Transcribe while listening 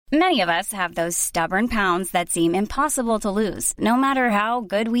Many of us have those stubborn pounds that seem impossible to lose, no matter how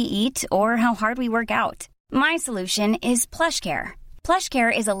good we eat or how hard we work out. My solution is PlushCare.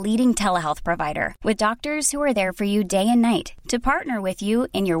 PlushCare is a leading telehealth provider with doctors who are there for you day and night to partner with you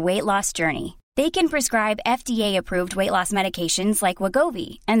in your weight loss journey. They can prescribe FDA-approved weight loss medications like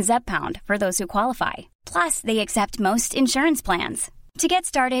Wegovy and Zepbound for those who qualify. Plus, they accept most insurance plans. To get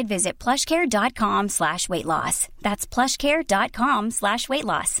started, visit plushcare.com/weightloss. That's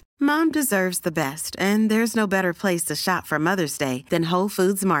plushcare.com/weightloss. Mom deserves the best, and there's no better place to shop for Mother's Day than Whole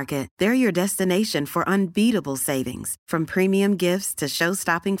Foods Market. They're your destination for unbeatable savings, from premium gifts to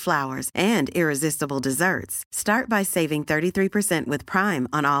show-stopping flowers and irresistible desserts. Start by saving 33% with Prime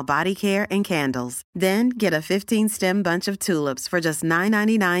on all body care and candles. Then get a 15-stem bunch of tulips for just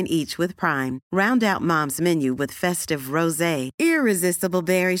 $9.99 each with Prime. Round out Mom's menu with festive rosé, irresistible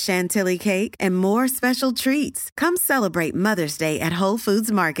berry chantilly cake, and more special treats. Come celebrate Mother's Day at Whole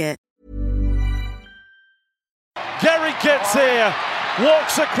Foods Market. Gary gets there,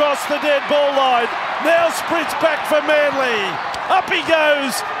 walks across the dead ball line, now sprints back for Manly. Up he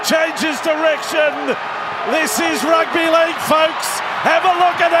goes, changes direction. This is rugby league, folks. Have a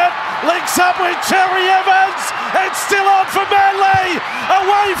look at it. Links up with Cherry Evans. It's still on for Manly.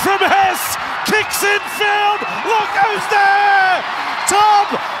 Away from Hess. Kicks in field. Look who's there.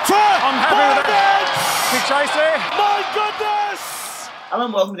 Tom I'm happy with that. Big chase there. My goodness. Hello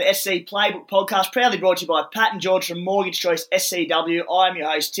and welcome to the SC Playbook Podcast, proudly brought to you by Pat and George from Mortgage Choice SCW. I'm your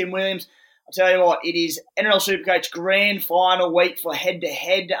host, Tim Williams. I'll tell you what, it is NRL Supercoach Grand Final week for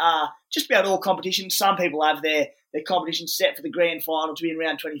head-to-head. Just about all competitions. Some people have their competition set for the Grand Final to be in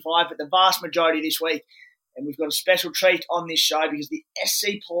round 25, but the vast majority this week. And we've got a special treat on this show because the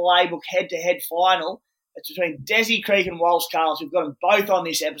SC Playbook head-to-head final, it's between Desi Creek and Walsh Carlos. We've got them both on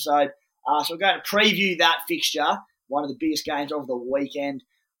this episode. So we're going to preview that fixture, one of the biggest games of the weekend.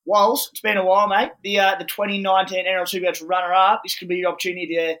 Walsh, it's been a while, mate. The 2019 NRL Supercoach runner-up. This could be your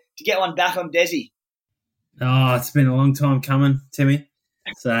opportunity to get one back on Desi. Oh, it's been a long time coming, Timmy.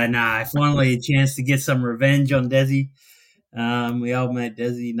 So, finally a chance to get some revenge on Desi. We old mate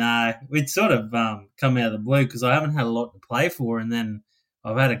Desi. It's sort of come out of the blue because I haven't had a lot to play for, and then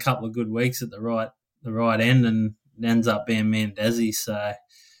I've had a couple of good weeks at the right end, and it ends up being me and Desi. So,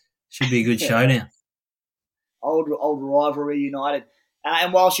 should be a good showdown. Old rivalry united.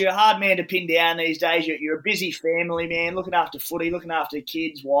 And whilst you're a hard man to pin down these days, you're a busy family man, looking after footy, looking after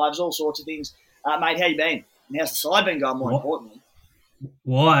kids, wives, all sorts of things. Mate, how you been? And how's the side been going, more importantly?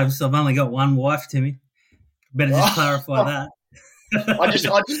 Wives? I've only got one wife, Timmy. Better just clarify that. I just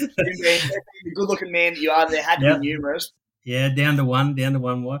the good-looking man that you are, there had to be numerous. Yeah, down to one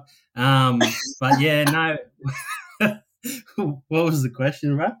wife. But yeah, no. What was the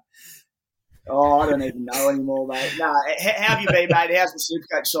question, bro? Oh, I don't even know anymore, mate. How have you been, mate? How's the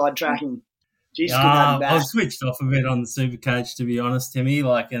Supercoach side tracking? Jeez, I've switched off a bit on the Supercoach, to be honest, Timmy.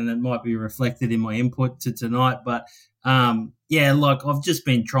 And it might be reflected in my input to tonight. But I've just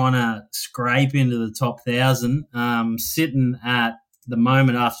been trying to scrape into the top 1,000. Sitting at the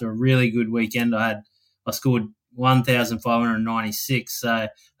moment after a really good weekend, I scored 1,596. So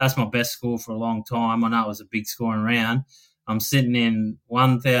that's my best score for a long time. I know it was a big scoring round. I'm sitting in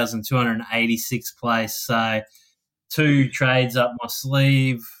 1,286 place, so 2 trades up my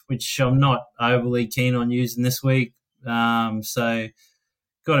sleeve, which I'm not overly keen on using this week. So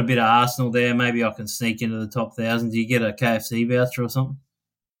got a bit of Arsenal there. Maybe I can sneak into the top 1,000. Do you get a KFC voucher or something?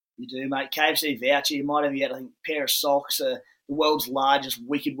 You do, mate. KFC voucher. You might even get, a pair of socks, the world's largest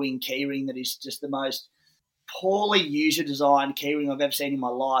Wicked Wing keyring that is just the most poorly user-designed keyring I've ever seen in my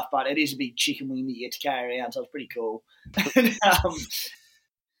life, but it is a big chicken wing that you get to carry around, so it's pretty cool.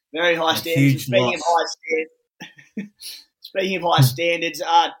 Very high standards. Speaking of high standards,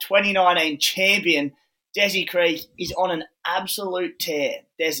 2019 champion Desi Creek is on an absolute tear.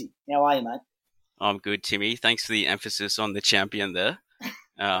 Desi, how are you, mate? I'm good, Timmy. Thanks for the emphasis on the champion there.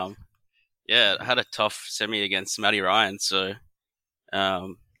 I had a tough semi against Matty Ryan, so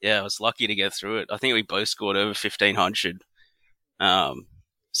I was lucky to get through it. I think we both scored over 1,500.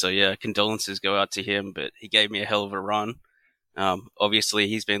 Condolences go out to him, but he gave me a hell of a run. Obviously,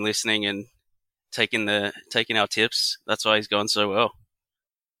 he's been listening and taking our tips. That's why he's gone so well.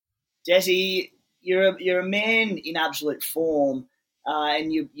 Desi, you're a man in absolute form,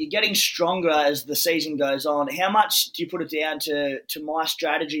 and you're getting stronger as the season goes on. How much do you put it down to my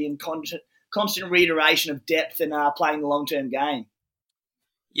strategy and constant reiteration of depth and playing the long-term game?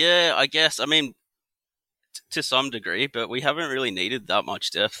 Yeah, I guess. I mean, to some degree, but we haven't really needed that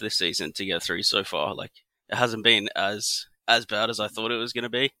much depth this season to get through so far. It hasn't been as bad as I thought it was going to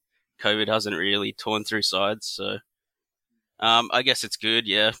be. COVID hasn't really torn through sides, so I guess it's good,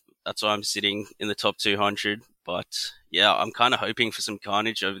 yeah. That's why I'm sitting in the top 200. But, yeah, I'm kind of hoping for some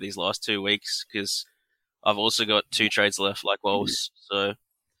carnage over these last 2 weeks because I've also got 2 trades left like Walls. So,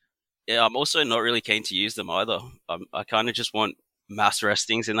 yeah, I'm also not really keen to use them either. I kind of just want mass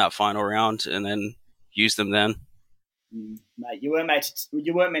restings in that final round and then use them then. Mate, you weren't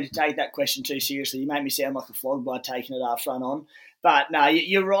meant to take that question too seriously. You made me sound like a flog by taking it front on. But no,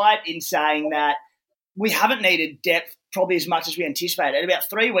 you're right in saying that we haven't needed depth probably as much as we anticipated. About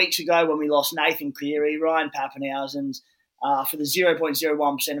 3 weeks ago when we lost Nathan Cleary, Ryan Pappenhausen, for the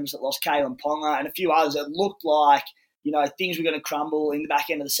 0.01% of us that lost Kalen Ponga and a few others, it looked like, things were going to crumble in the back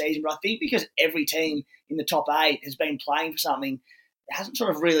end of the season. But I think because every team in the top 8 has been playing for something, it hasn't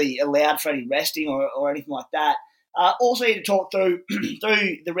sort of really allowed for any resting or anything like that. Also here to talk through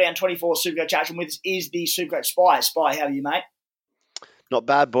the round 24 Supercoach action with us is the Supercoach Spy. Spy, how are you, mate? Not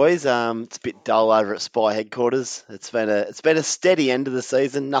bad, boys. It's a bit dull over at Spy headquarters. It's been a steady end of the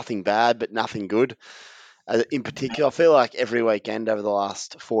season. Nothing bad, but nothing good. In particular, I feel like every weekend over the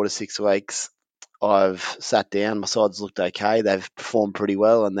last 4 to 6 weeks, I've sat down. My sides looked okay. They've performed pretty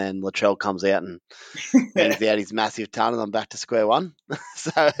well, and then Latrell comes out and bangs out his massive ton, and I'm back to square one.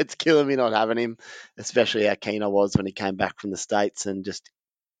 So it's killing me not having him, especially how keen I was when he came back from the States and just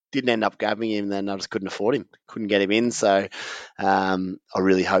didn't end up grabbing him. Then I just couldn't afford him, couldn't get him in. So I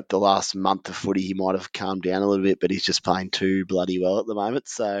really hope the last month of footy he might have calmed down a little bit, but he's just playing too bloody well at the moment.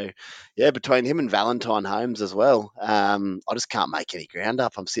 So yeah, between him and Valentine Holmes as well, I just can't make any ground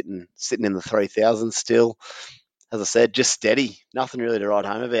up. I'm sitting in the 3,000 still. As I said, just steady, nothing really to write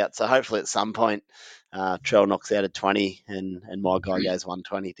home about. So hopefully at some point, Trell knocks out a 20 and my guy goes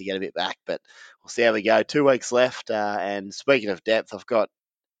 120 to get a bit back. But we'll see how we go. 2 weeks left. And speaking of depth, I've got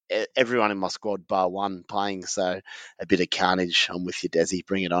everyone in my squad bar one playing, so a bit of carnage. I'm with you, Desi.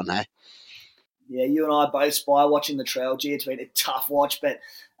 Bring it on, hey? Yeah, you and I both Spy watching the trail. Gee, it's been a tough watch, but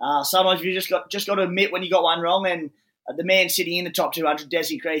sometimes you just got to admit when you got one wrong. And the man sitting in the top 200,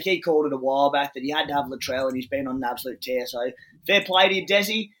 Desi Creek, he called it a while back that he had to have Latrell, and he's been on an absolute tear. So fair play to you,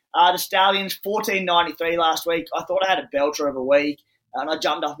 Desi. The Stallions, 1493 last week. I thought I had a belter of a week, and I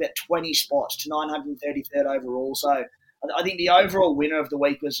jumped up about 20 spots to 933rd overall. So I think the overall winner of the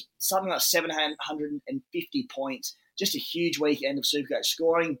week was something like 750 points. Just a huge weekend of Supercoach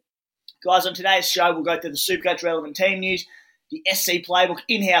scoring. Guys, on today's show, we'll go through the Supercoach relevant team news, the SC Playbook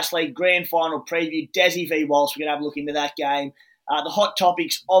in-house league grand final preview, Desi v Walsh. We're going to have a look into that game. The hot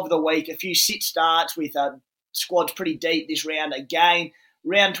topics of the week, a few sit starts with squads pretty deep this round again,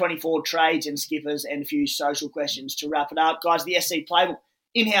 round 24 trades and skippers, and a few social questions to wrap it up. Guys, the SC Playbook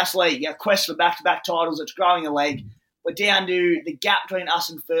in-house league, our quest for back-to-back titles, it's growing a leg. We're down to the gap between us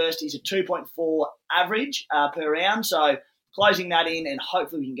and first is a 2.4 average per round. So closing that in, and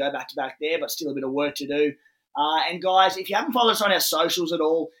hopefully we can go back-to-back there, but still a bit of work to do. And guys, if you haven't followed us on our socials at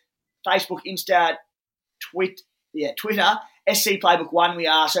all, Facebook, Insta, Twitter, SC Playbook 1 we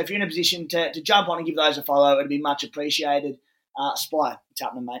are. So if you're in a position to jump on and give those a follow, it'd be much appreciated. Spy, what's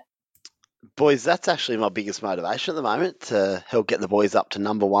happening, mate? Boys, that's actually my biggest motivation at the moment, to help get the boys up to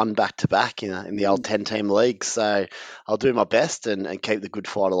number one back-to-back in the old 10-team league. So I'll do my best and keep the good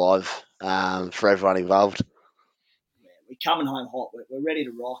fight alive for everyone involved. Yeah, we're coming home hot. We're ready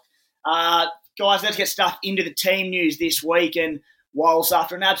to rock. Guys, let's get stuck into the team news this week. And whilst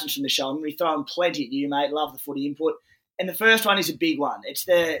after an absence from the show, I'm going to be throwing plenty at you, mate. Love the footy input. And the first one is a big one. It's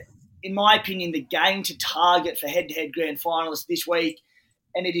in my opinion, the game to target for head-to-head grand finalists this week.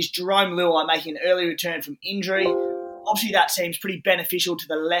 And it is Jerome Luai making an early return from injury. Obviously, that seems pretty beneficial to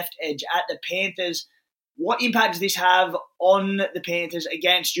the left edge at the Panthers. What impact does this have on the Panthers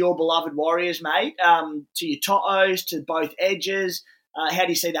against your beloved Warriors, mate? To your To'os, to both edges? How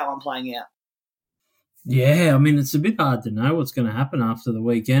do you see that one playing out? Yeah, I mean, it's a bit hard to know what's going to happen after the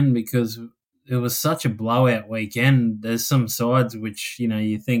weekend because it was such a blowout weekend. There's some sides which,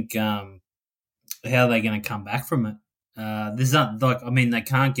 you think, how are they going to come back from it? There's not they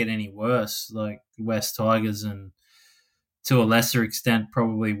can't get any worse, like West Tigers and to a lesser extent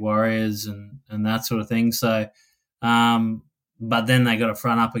probably Warriors and that sort of thing. So, but then they got to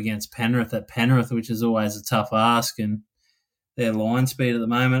front up against Penrith at Penrith, which is always a tough ask, and their line speed at the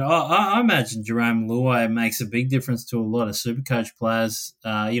moment. I imagine Jerome Luai makes a big difference to a lot of Supercoach players.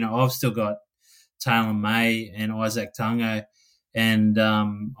 I've still got Taylor May and Isaac Tungo, and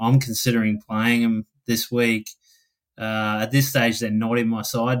I'm considering playing them this week. At this stage, they're not in my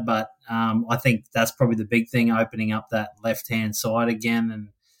side, but I think that's probably the big thing, opening up that left-hand side again. And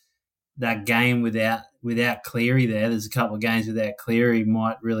that game without Cleary there, there's a couple of games without Cleary,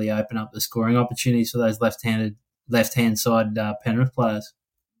 might really open up the scoring opportunities for those left-hand side Penrith players.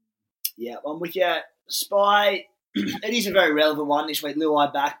 Yeah, I'm with you. Spy, it is a very relevant one this week,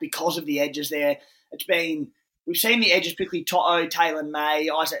 Luai back, because of the edges there. We've seen the edges, particularly Toto, Taylor May,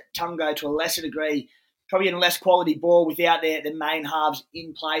 Isaac Tungo to a lesser degree, probably in a less quality ball without their main halves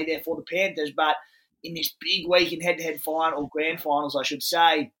in play there for the Panthers. But in this big week in head-to-head final, or grand finals, I should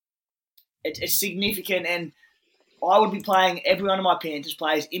say, it's significant. And I would be playing every one of my Panthers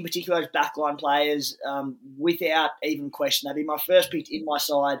players, in particular those backline players, without even question. They'd be my first pick in my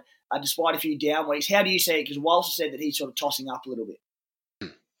side, despite a few down weeks. How do you see it? Because Walsh said that he's sort of tossing up a little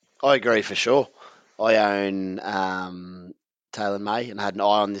bit. I agree for sure. I own Taylor May and had an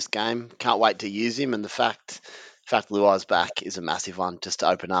eye on this game. Can't wait to use him. And the fact Luai's back is a massive one just to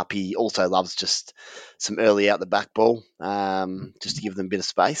open up. He also loves just some early out the back ball, just to give them a bit of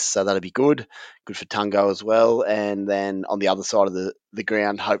space. So that'll be good. Good for Tungo as well. And then on the other side of the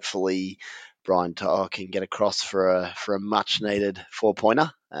ground, hopefully Brian To'o can get across for a much needed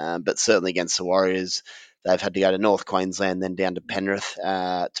 4-pointer. But certainly against the Warriors, they've had to go to North Queensland, then down to Penrith.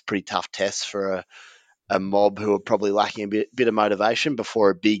 It's a pretty tough test for a mob who are probably lacking a bit of motivation before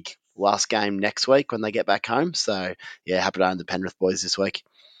a big last game next week when they get back home. So, yeah, happy to own the Penrith boys this week.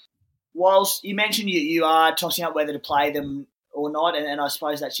 Whilst you mentioned you are tossing up whether to play them or not, and I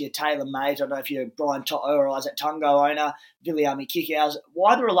suppose that's your Taylor Mays. I don't know if you're Brian To'o or Isaac Tungo owner, Viliami Kickows.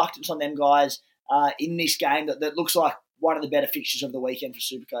 Why the reluctance on them guys in this game that looks like one of the better fixtures of the weekend for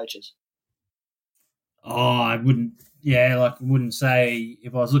Supercoaches? I wouldn't say,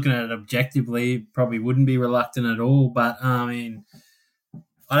 if I was looking at it objectively, probably wouldn't be reluctant at all. But, I mean,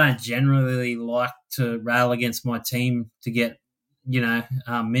 I don't generally like to rail against my team to get,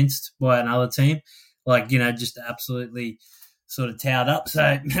 minced by another team. Just absolutely sort of towed up.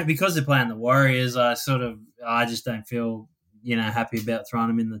 So because they're playing the Warriors, I just don't feel, happy about throwing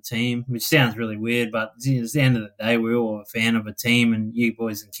them in the team, which sounds really weird. But at the end of the day, we're all a fan of a team, and you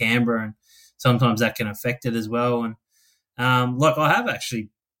boys in Canberra, and sometimes that can affect it as well. And I have actually,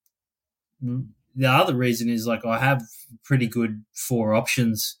 the other reason is I have pretty good 4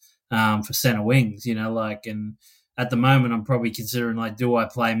 options for centre wings, and at the moment I'm probably considering do I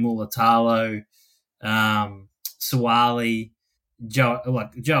play Mulatalo, Suwali,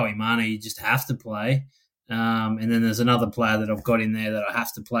 Joey Manu, you just have to play. And then there's another player that I've got in there that I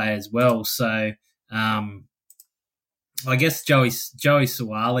have to play as well. So I guess Joey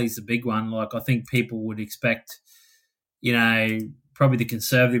Suwali is a big one. I think people would expect, probably the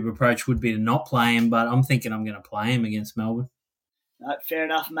conservative approach would be to not play him, but I'm thinking I'm going to play him against Melbourne. Fair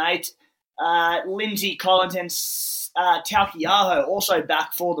enough, mate. Lindsay Collins and Taukiaho also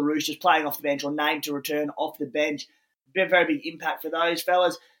back for the Roosters, playing off the bench or named to return off the bench. Very big impact for those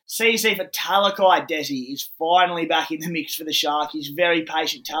fellas. CC for Talakai Desi is finally back in the mix for the Sharkies. Very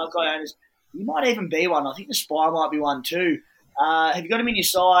patient Talakai owners. You might even be one. I think the Spy might be one too. Have you got him in your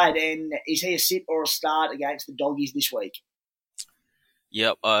side, and is he a sit or a start against the Doggies this week?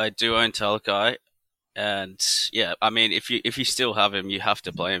 Yep, I do own Talakai. And, yeah, I mean, if you still have him, you have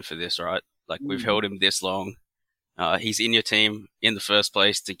to play him for this, right? We've held him this long. He's in your team in the first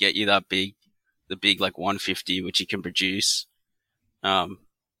place to get you the big 150, which he can produce.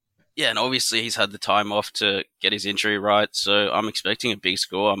 And obviously he's had the time off to get his injury right, so I'm expecting a big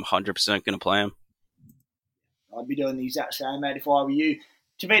score. I'm 100% going to play him. I'd be doing the exact same, mate, if I were you.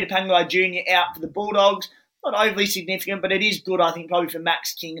 Tavita Pangai Jr. out for the Bulldogs. Not overly significant, but it is good, I think, probably for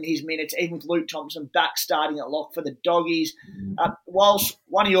Max King and his minutes, even with Luke Thompson back starting at lock for the Doggies. Whilst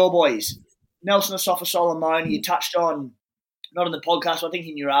one of your boys, Nelson Asafa Solomon, you touched on, not on the podcast, but I think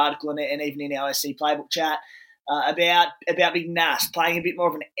in your article and even in our SC Playbook chat, about Big Nas playing a bit more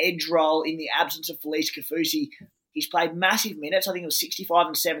of an edge role in the absence of Felice Kafusi. He's played massive minutes. I think it was 65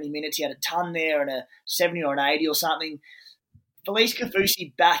 and 70 minutes. He had a ton there and a 70 or an 80 or something. Felice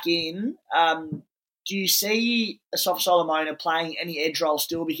Kafusi back in. Do you see Asafa Solomona playing any edge role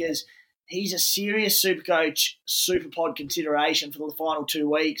still? Because he's a serious Supercoach, Superpod consideration for the final 2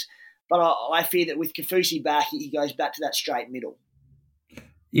 weeks. But I fear that with Kafusi back, he goes back to that straight middle.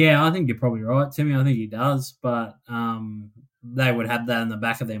 Yeah, I think you're probably right, Timmy. I think he does. But they would have that in the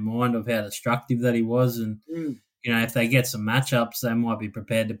back of their mind of how destructive that he was. And, if they get some matchups, they might be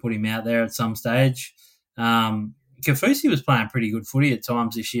prepared to put him out there at some stage. Kafusi was playing pretty good footy at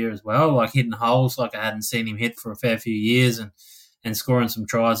times this year as well, hitting holes I hadn't seen him hit for a fair few years and scoring some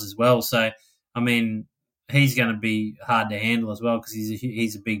tries as well. So, I mean, he's going to be hard to handle as well because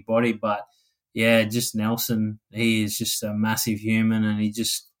he's a big body. But, yeah, just Nelson, he is just a massive human and he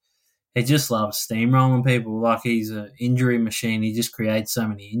just loves steamrolling people. He's an injury machine. He just creates so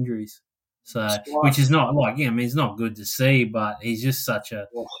many injuries. So, which is not it's not good to see, but he's just such a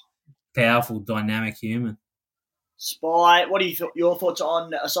powerful, dynamic human. Spy, what are your thoughts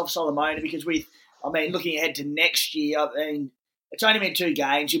on Asafa Solomona? Because with I mean, looking ahead to next year, I mean, it's only been 2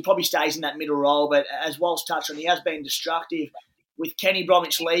 games. He probably stays in that middle role, but as Walsh touched on, he has been destructive. With Kenny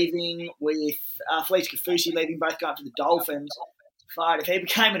Bromwich leaving, with Felice Kafusi leaving, both going to the Dolphins. If he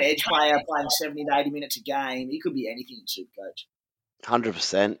became an edge player playing 70 to 80 minutes a game, he could be anything in Supercoach.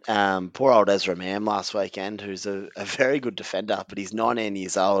 100%. Poor old Ezra Mam last weekend, who's a very good defender, but he's 19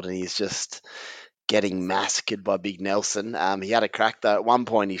 years old and he's just getting massacred by Big Nelson. He had a crack, though. At one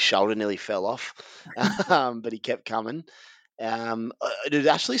point, his shoulder nearly fell off, but he kept coming. It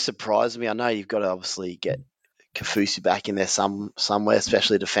actually surprised me. I know you've got to obviously get Kafusi back in there somewhere,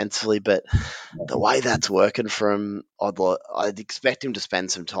 especially defensively, but the way that's working for him, I'd expect him to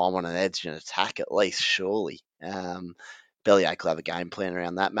spend some time on an edge and attack at least, surely. Bellyache will have a game plan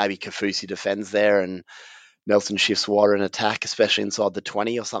around that. Maybe Kafusi defends there and Nelson shifts wider in attack, especially inside the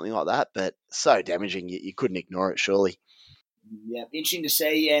 20 or something like that, but so damaging, you couldn't ignore it, surely. Yeah, interesting to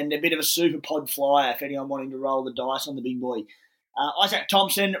see, and a bit of a super pod flyer if anyone wanting to roll the dice on the big boy. Isaac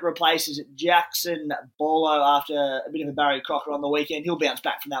Thompson replaces Jackson Borlo after a bit of a Barry Crocker on the weekend. He'll bounce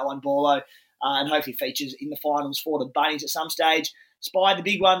back from that one, Borlo, and hopefully features in the finals for the Bunnies at some stage. Spy, the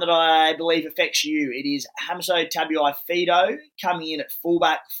big one that I believe affects you, it is Hamso Tabuai-Fidow coming in at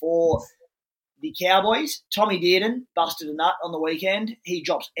fullback for the Cowboys. Tommy Dearden busted a nut on the weekend. He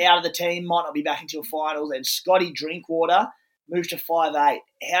drops out of the team, might not be back until finals, and Scotty Drinkwater moves to 5'8".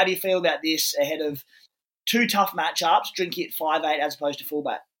 How do you feel about this ahead of 2 tough matchups, Drinky at 5'8" as opposed to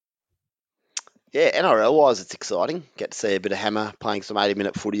fullback? Yeah, NRL-wise, it's exciting. Get to see a bit of Hammer playing some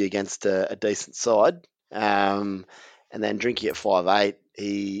 80-minute footy against a decent side. And then Drinky at 5'8",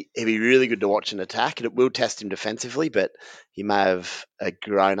 he'd be really good to watch in attack, and it will test him defensively, but he may have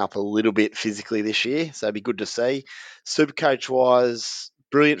grown up a little bit physically this year, so it'd be good to see. Supercoach-wise,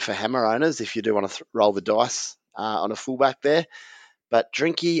 brilliant for Hammer owners if you do want to roll the dice on a fullback there. But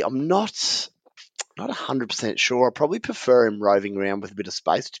Drinky, I'm not 100% sure. I probably prefer him roving around with a bit of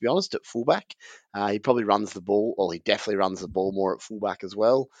space, to be honest, at fullback. He probably runs the ball, or he definitely runs the ball more at fullback as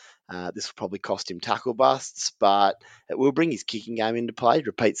well. This will probably cost him tackle busts, but it will bring his kicking game into play.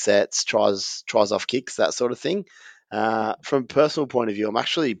 Repeat sets, tries off kicks, that sort of thing. From a personal point of view, I'm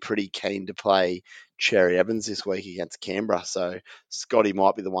actually pretty keen to play Cherry Evans this week against Canberra, so Scotty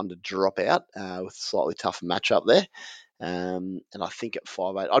might be the one to drop out with a slightly tougher matchup there. And I think at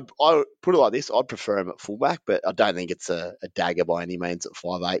 5'8", I'd put it like this, I'd prefer him at fullback, but I don't think it's a dagger by any means at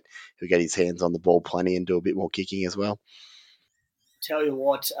 5'8". He'll get his hands on the ball plenty and do a bit more kicking as well. Tell you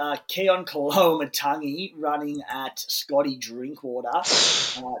what, Keon Kaloa-Matangi running at Scotty Drinkwater.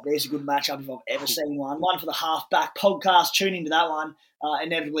 There's a good matchup if I've ever seen one. One for the halfback podcast. Tune into that one.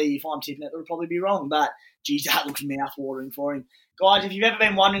 Inevitably, if I'm tipping it, it'll probably be wrong. But, geez, that looks mouth-watering for him. Guys, if you've ever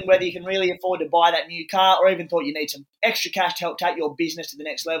been wondering whether you can really afford to buy that new car or even thought you need some extra cash to help take your business to the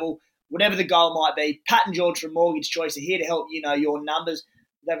next level, whatever the goal might be, Pat and George from Mortgage Choice are here to help you know your numbers.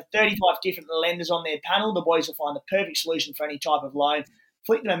 They have 35 different lenders on their panel. The boys will find the perfect solution for any type of loan.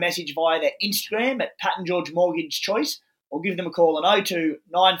 Flick them a message via their Instagram at Pat and George Mortgage Choice or give them a call on 02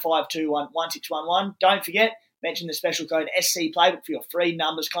 9521 1611. Don't forget, mention the special code SC Playbook for your free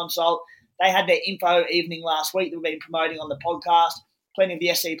numbers consult. They had their info evening last week that we've been promoting on the podcast. Plenty of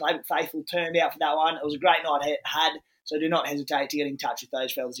the SC Playbook faithful turned out for that one. It was a great night had, so do not hesitate to get in touch with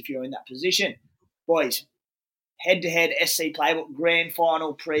those fellas if you're in that position. Boys, head-to-head SC Playbook Grand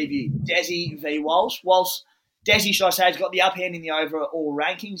Final preview. Desi v. Walsh. Desi, should I say, has got the upper hand in the overall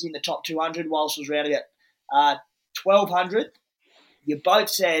rankings in the top 200. Walsh was around about 1,200. You both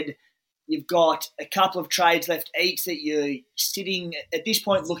said you've got a couple of trades left each that you're sitting at this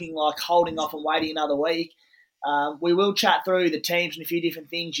point looking like holding off and waiting another week. We will chat through the teams and a few different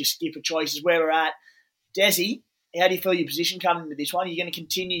things, your skipper choices, where we're at. Desi, how do you feel your position coming into this one? Are you going to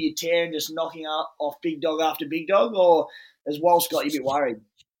continue your tear and just knocking off big dog after big dog, or has Walsh got you a bit worried?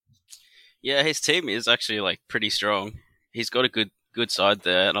 Yeah, his team is actually pretty strong. He's got a good side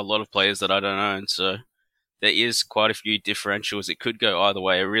there and a lot of players that I don't own, so there is quite a few differentials. It could go either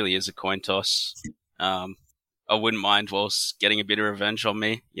way. It really is a coin toss. I wouldn't mind Walsh getting a bit of revenge on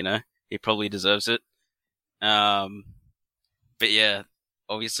me. You know, he probably deserves it. But yeah,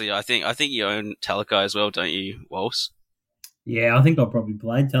 obviously, I think you own Talakai as well, don't you, Walsh? Yeah, I think I'll probably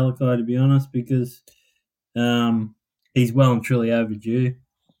play Talakai, to be honest, because he's well and truly overdue.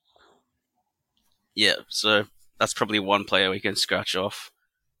 Yeah, so that's probably one player we can scratch off.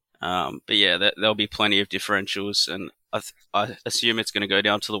 But yeah, there'll be plenty of differentials, and I assume it's going to go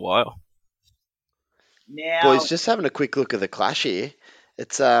down to the wire. Now, boys, just having a quick look at the clash here.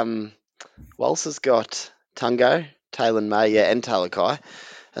 It's Walsh has got Tungo, Taylor May, and Talakai.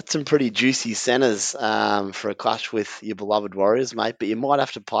 That's some pretty juicy centres for a clash with your beloved Warriors, mate. But you might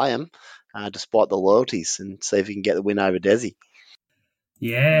have to play them. despite the loyalties, and see if he can get the win over Desi.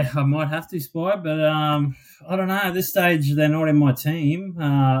 Yeah, I might have to, Spy, but I don't know. At this stage, they're not in my team.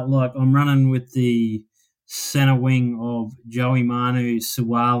 I'm running with the centre wing of Joey Manu,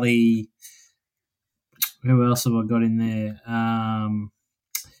 Suwali. Who else have I got in there?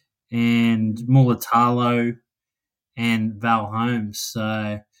 And Mulatalo and Val Holmes.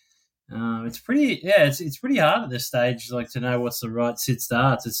 So it's pretty, it's pretty hard at this stage, like, to know what's the right sit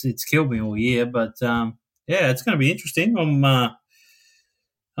starts. It's killed me all year, but it's going to be interesting.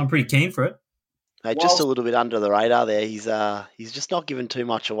 I'm pretty keen for it. Hey, just a little bit under the radar there. He's just not giving too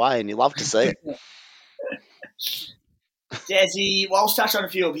much away, and you love to see it. Desi, I'll touch on a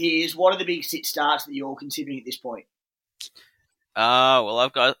few of his. What are the big sit starts that you're considering at this point? Well,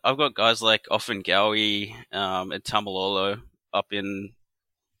 I've got guys like Offen Gowie and Tamalolo up in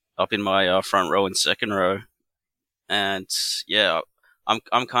my front row and second row, and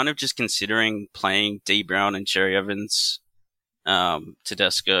I'm kind of just considering playing D Brown and Cherry Evans,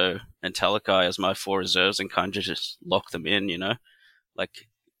 Tedesco and Talakai as my 4 reserves and kind of just lock them in. Like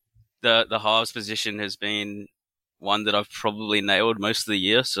the halves position has been one that I've probably nailed most of the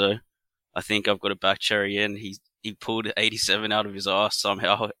year, so I think I've got to back Cherry in. He pulled 87 out of his arse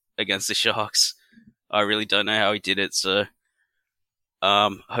somehow against the Sharks. I really don't know how he did it, so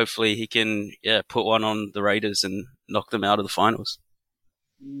hopefully he can put one on the Raiders and knock them out of the finals.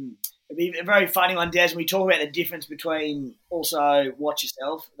 It'd be a very funny one, Des, when we talk about the difference between also Watch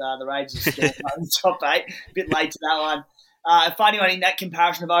Yourself, the Raiders are still in the top 8. A bit late to that one. A funny one in that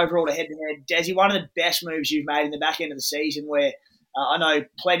comparison of overall to head-to-head. Desi, one of the best moves you've made in the back end of the season where I know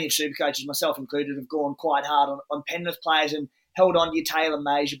plenty of super coaches, myself included, have gone quite hard on Penrith players and held on to your Taylor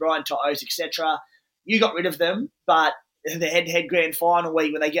Mays, your Brian To'os, etc. You got rid of them, but the head-to-head grand final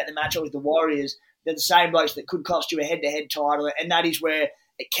week when they get the matchup with the Warriors, they're the same blokes that could cost you a head-to-head title, and that is where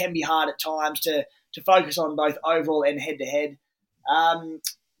it can be hard at times to focus on both overall and head-to-head.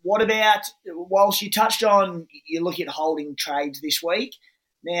 What about, whilst you touched on, you're looking at holding trades this week.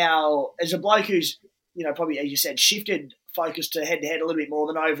 Now, as a bloke who's, probably, as you said, shifted focus to head-to-head a little bit more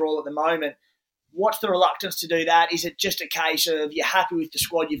than overall at the moment, what's the reluctance to do that? Is it just a case of you're happy with the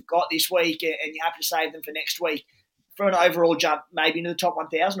squad you've got this week and you're happy to save them for next week for an overall jump maybe into the top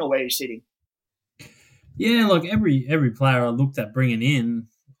 1,000 or where you're sitting? Yeah, look, every player I looked at bringing in,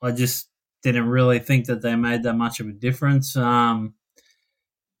 I just didn't really think that they made that much of a difference.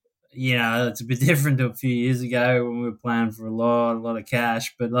 It's a bit different to a few years ago when we were playing for a lot of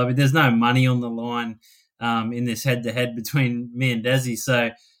cash. But there's no money on the line in this head-to-head between me and Desi.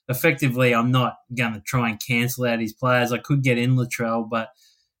 So effectively, I'm not going to try and cancel out his players. I could get in Latrell, but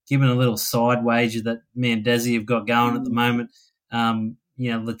given a little side wager that me and Desi have got going at the moment,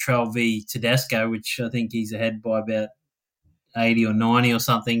 Latrell v Tedesco, which I think he's ahead by about 80 or 90 or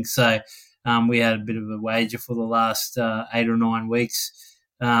something. So we had a bit of a wager for the last 8 or 9 weeks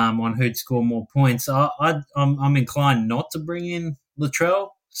on who'd score more points. I'm inclined not to bring in Latrell.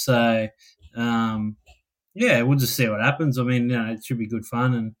 So, we'll just see what happens. I mean, it should be good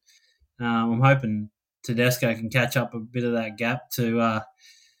fun. And I'm hoping Tedesco can catch up a bit of that gap to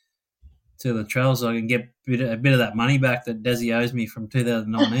Latrell so I can get a bit of that money back that Desi owes me from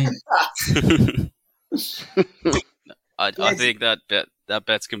 2019. I think that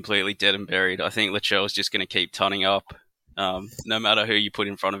bet's completely dead and buried. I think Latrell's just going to keep tonning up. No matter who you put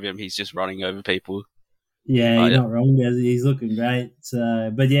in front of him, he's just running over people. Yeah, you're not wrong, Desi. He's looking great.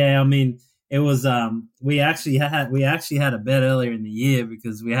 So, but yeah, I mean, it was we actually had a bet earlier in the year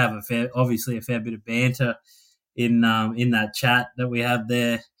because we have obviously a fair bit of banter in that chat that we have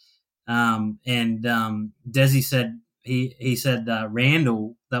there. And Desi said he said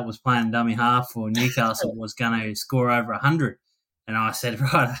Randall, that was playing dummy half for Newcastle, was going to score over 100, and I said,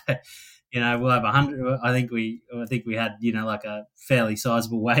 right, we'll have 100. I think we had like a fairly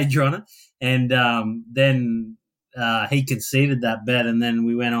sizable wager on it, and then he conceded that bet, and then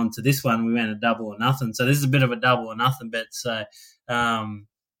we went on to this one. We went a double or nothing. So this is a bit of a double or nothing bet. So,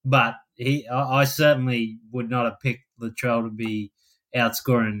 but I certainly would not have picked Latrell to be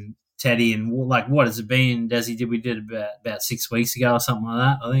outscoring Teddy. And like, what has it been, Desi? We did about 6 weeks ago or something like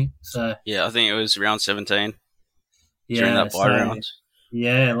that, I think. So yeah, I think it was round 17 during that bye round.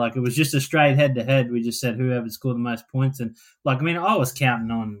 Yeah, like it was just a straight head-to-head. We just said whoever scored the most points, and I was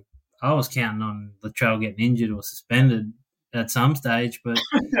counting on Latrell getting injured or suspended at some stage, but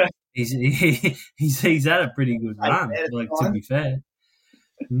he's had a pretty good run. To be fair,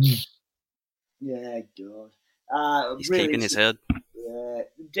 yeah, God, he's really keeping his head. Yeah,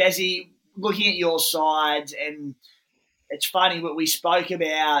 Desi, looking at your sides, and it's funny what we spoke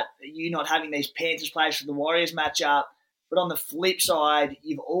about you not having these Panthers players for the Warriors matchup. But on the flip side,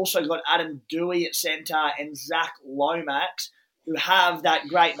 you've also got Adam Dewey at centre and Zach Lomax, who have that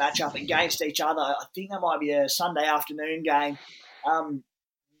great matchup against each other. I think that might be a Sunday afternoon game.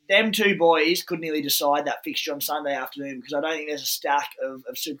 Them two boys could nearly decide that fixture on Sunday afternoon because I don't think there's a stack of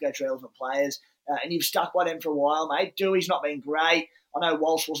Supercoach relevant players. And you've stuck by them for a while, mate. Dewey's not been great. I know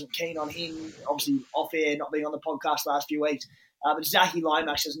Walsh wasn't keen on him, obviously off air, not being on the podcast last few weeks. But Zachy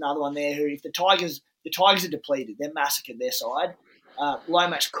Lomax is another one there who, if the Tigers are depleted, they're massacred their side.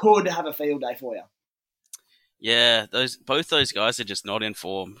 Lomax could have a field day for you. Yeah, both those guys are just not in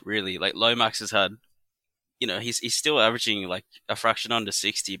form, really. Like Lomax has had, he's still averaging like a fraction under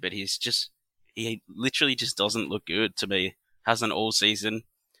 60, but he literally just doesn't look good to me. Hasn't all season.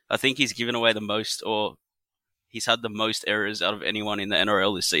 I think he's given away the most, or he's had the most errors out of anyone in the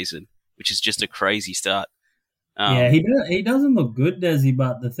NRL this season, which is just a crazy start. He doesn't look good, does he?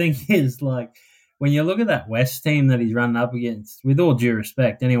 But the thing is, like, when you look at that West team that he's running up against, with all due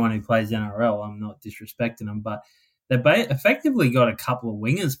respect, anyone who plays NRL, I'm not disrespecting them, but they've effectively got a couple of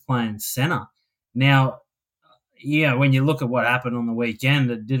wingers playing centre. Now, yeah, when you look at what happened on the weekend,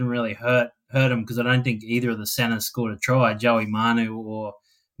 it didn't really hurt them because I don't think either of the centres scored a try, Joey Manu or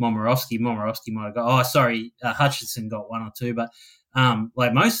Momorowski. Momorowski might have got Hutchinson got one or two, but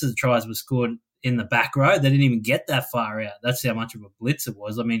like most of the tries were scored in the back row. They didn't even get that far out. That's how much of a blitz it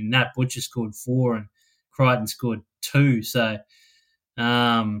was. I mean, Nat Butcher scored 4 and Crichton scored 2. So,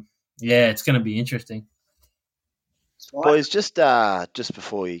 it's going to be interesting. Boys, just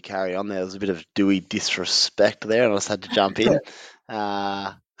before you carry on, there was a bit of Dewey disrespect there, and I just had to jump in.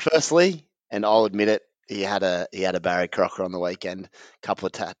 Firstly, and I'll admit it, he had a Barry Crocker on the weekend. A couple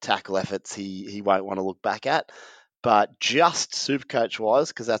of tackle efforts he won't want to look back at. But just Supercoach-wise,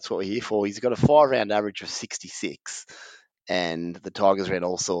 because that's what we're here for, he's got a 5-round average of 66, and the Tigers ran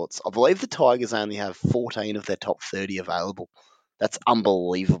all sorts. I believe the Tigers only have 14 of their top 30 available. That's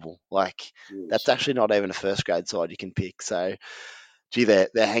unbelievable. Like, that's actually not even a first-grade side you can pick. So, gee, they're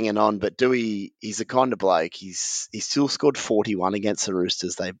hanging on. But Dewey, he's the kind of bloke. He's still scored 41 against the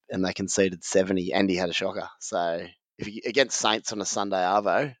Roosters, they conceded 70, and he had a shocker. So, against Saints on a Sunday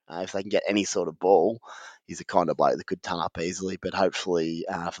arvo, if they can get any sort of ball, he's the kind of bloke that could ton up easily. But hopefully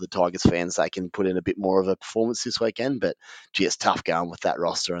for the Tigers fans, they can put in a bit more of a performance this weekend. But, gee, it's tough going with that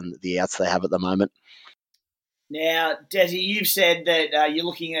roster and the outs they have at the moment. Now, Desi, you've said that you're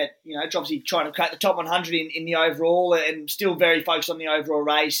looking at, obviously trying to crack the top 100 in the overall and still very focused on the overall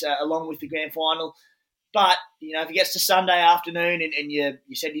race along with the grand final. But, if it gets to Sunday afternoon and you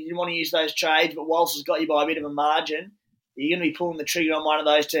said you didn't want to use those trades, but Walsh has got you by a bit of a margin, are you going to be pulling the trigger on one of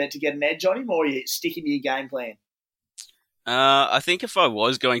those to get an edge on him, or are you sticking to your game plan? I think if I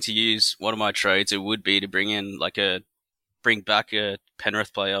was going to use one of my trades, it would be to bring back a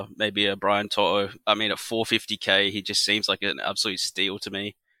Penrith player, maybe a Brian Toto. I mean, at $450K, he just seems like an absolute steal to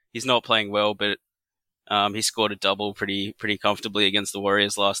me. He's not playing well, but he scored a double pretty comfortably against the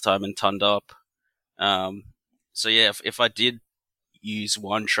Warriors last time and tonned up. So yeah, if I did use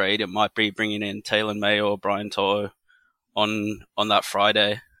one trade, it might be bringing in Taylor May or Brian Toto on that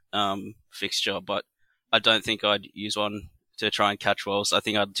Friday fixture, but I don't think I'd use one to try and catch Wells. I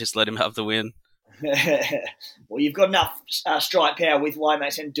think I'd just let him have the win. Well, you've got enough strike power with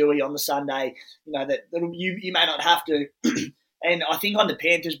Lomax and Dewey on the Sunday, that you may not have to. And I think on the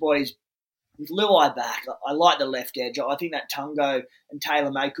Panthers, boys, with Luai back, I like the left edge. I think that Tungo and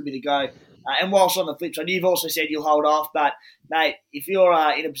Taylor May could be the go. And whilst on the flip side, you've also said you'll hold off. But, mate, if you're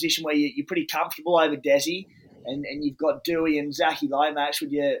in a position where you're pretty comfortable over Desi and you've got Dewey and Zachy Lomax,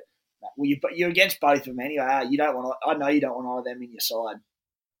 you're against both of them anyway. I know you don't want either of them in your side.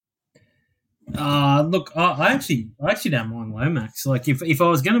 Look, I actually don't mind Lomax. Like, if I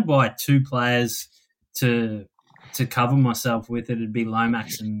was going to buy 2 players to cover myself with, it'd be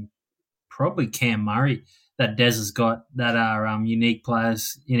Lomax and probably Cam Murray that Des has got that are unique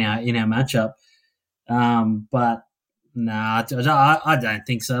players in our matchup. But nah, I don't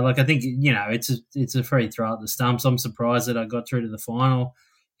think so. Like, I think it's a free throw at the stumps. I'm surprised that I got through to the final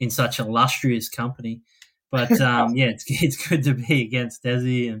in such illustrious company. But it's good to be against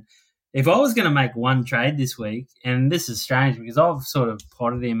Desi. And if I was going to make one trade this week, and this is strange because I've sort of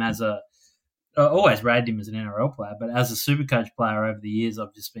potted him I always rated him as an NRL player, but as a Supercoach player over the years,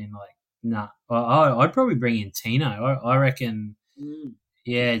 I've just been like, nah. I'd probably bring in Tino. I reckon,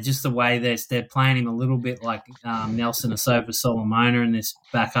 yeah, just the way they're playing him a little bit like Nelson Asofa Solomona in this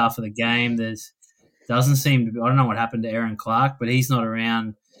back half of the game. Doesn't seem to be. I don't know what happened to Aaron Clark, but he's not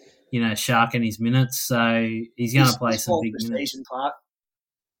around, sharking his minutes, so he's going to play some big minutes. Season, Clark.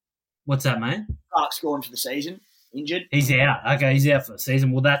 What's that, mate? Clark's gone for the season, injured. He's out. Okay, he's out for the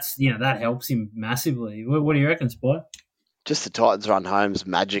season. Well, that's that helps him massively. What do you reckon, Spot? Just the Titans run home's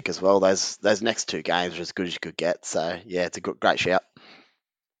magic as well. Those next two games are as good as you could get. So, yeah, it's a great shout.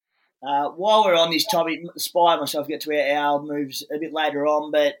 While we're on this topic, Spy and myself get to our moves a bit later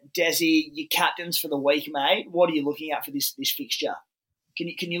on, but Desi, your captains for the week, mate, what are you looking at for this fixture?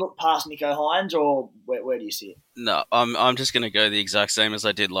 Can you look past Nicho Hynes, or where do you see it? No, I'm just going to go the exact same as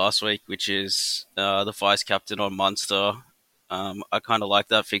I did last week, which is the vice captain on Munster. I kind of like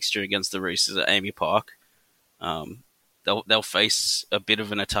that fixture against the Roosters at Amy Park. They'll face a bit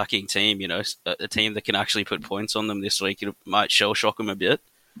of an attacking team, a team that can actually put points on them this week. It might shell shock them a bit.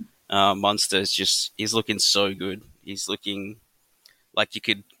 Munster's he's looking so good. He's looking like you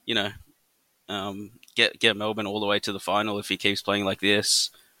could, get Melbourne all the way to the final if he keeps playing like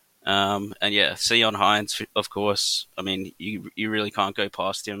this. And yeah, Sion Hynes, of course. I mean, you really can't go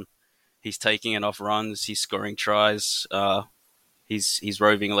past him. He's taking enough runs. He's scoring tries. He's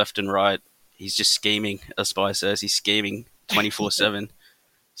roving left and right. He's just scheming, as Spy says. He's scheming 24/7.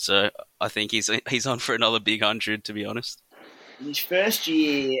 So I think he's on for another big 100, to be honest. In his first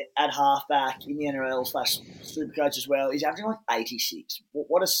year at halfback in the NRL / Supercoach as well, he's averaging like 86.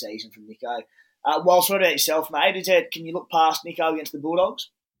 What a season from Nicho. Well, what about yourself, mate? Can you look past Nicho against the Bulldogs?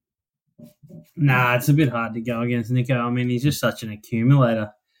 Nah, it's a bit hard to go against Nicho. I mean, he's just such an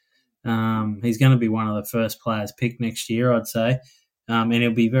accumulator. He's going to be one of the first players picked next year, I'd say. And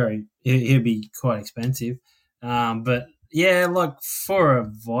he'll be quite expensive. But yeah, like for a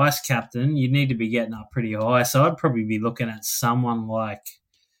vice captain, you need to be getting up pretty high. So I'd probably be looking at someone like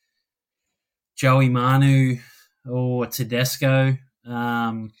Joey Manu or Tedesco.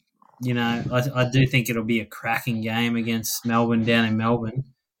 I do think it'll be a cracking game against Melbourne down in Melbourne.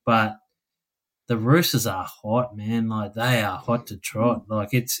 But the Roosters are hot, man. Like, they are hot to trot.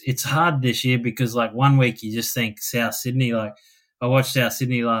 Like, it's hard this year because, like, one week you just think South Sydney. Like, I watched South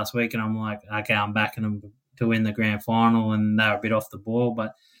Sydney last week and I'm like, okay, I'm backing them to win the grand final, and they're a bit off the ball.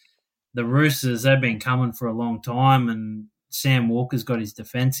 But the Roosters, they've been coming for a long time, and Sam Walker's got his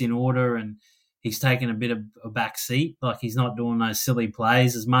defence in order, and he's taken a bit of a back seat. Like, he's not doing those silly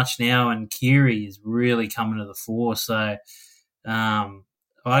plays as much now, and Kiri is really coming to the fore. So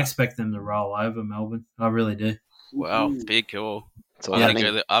I expect them to roll over Melbourne. I really do. Wow, big call.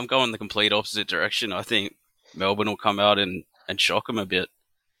 I'm going the complete opposite direction. I think Melbourne will come out and shock them a bit.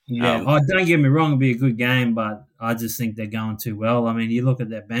 Yeah, don't get me wrong, it'll be a good game, but I just think they're going too well. I mean, you look at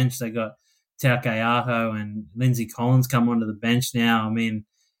their bench, they got Taukeaho and Lindsay Collins come onto the bench now. I mean,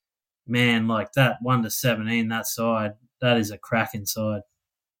 man, like that 1-17, that side, that is a cracking side.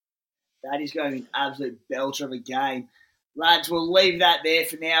 That is going to be an absolute belter of a game. Lads, we'll leave that there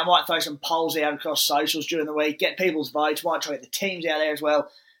for now. I might throw some polls out across socials during the week, get people's votes, might try to get the teams out there as well,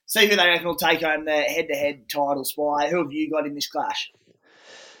 see who they reckon will take home the head-to-head title. Spy. Who have you got in this clash?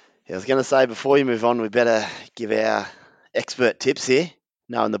 Yeah, I was going to say, before you move on, we better give our expert tips here,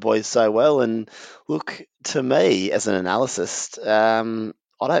 knowing the boys so well. And look, to me, as an analyst, I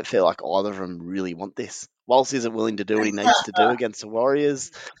don't feel like either of them really want this. Walsh isn't willing to do what he needs to do against the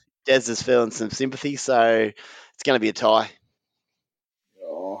Warriors. Des is feeling some sympathy, so it's going to be a tie.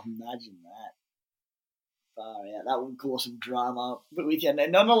 Oh, imagine that. Far out. That would cause some drama. But with you,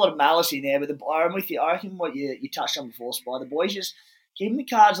 not a lot of malice in there, but I'm with you. I reckon what you touched on before, Spy, the boys just keeping the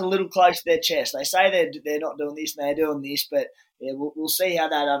cards a little close to their chest. They say they're not doing this and they're doing this, but yeah, we'll see how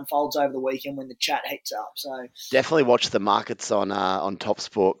that unfolds over the weekend when the chat heats up. So definitely watch the markets on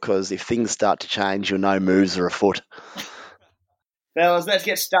TopSport, because if things start to change, you'll know moves are afoot. Fellas, let's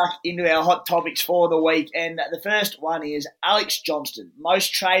get stuck into our hot topics for the week. And the first one is Alex Johnston,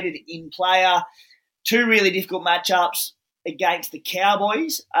 most traded in player. Two really difficult matchups against the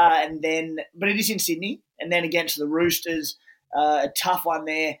Cowboys, but it is in Sydney, and then against the Roosters. A tough one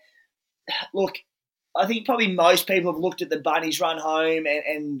there. Look, I think probably most people have looked at the Bunnies run home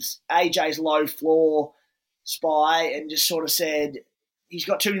and AJ's low floor Spy and just sort of said he's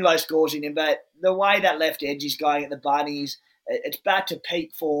got too many low scores in him, but the way that left edge is going at the Bunnies, it's back to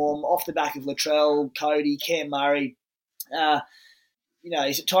peak form off the back of Latrell, Cody, Cam Murray.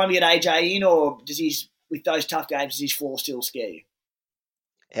 Is it time to get AJ in, or with those tough games, does his floor still scare you?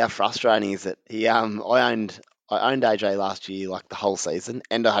 How frustrating is it? I owned AJ last year, like the whole season,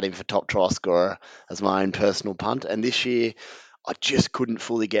 and I had him for top try scorer as my own personal punt. And this year, I just couldn't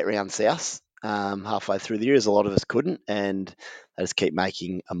fully get round South halfway through the year, as a lot of us couldn't, and they just keep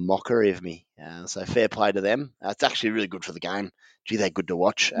making a mockery of me. So fair play to them. It's actually really good for the game. Gee, they're good to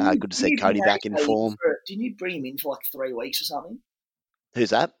watch. Good to see Cody back in form. Didn't you bring him in for like 3 weeks or something?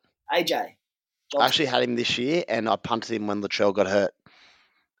 Who's that? AJ. Johnson. I actually had him this year, and I punted him when Latrell got hurt.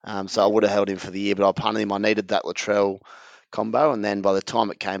 So I would have held him for the year, but I punted him. I needed that Latrell combo, and then by the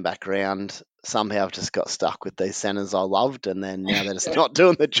time it came back around, somehow I've just got stuck with these centres I loved, and then now they're just not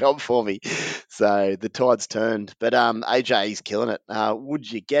doing the job for me. So the tide's turned. But AJ, he's killing it.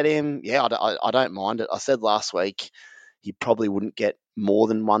 Would you get him? Yeah, I don't mind it. I said last week he probably wouldn't get more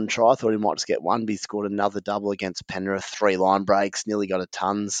than one try. I thought he might just get one, but he scored another double against Penrith, 3 line breaks, nearly got a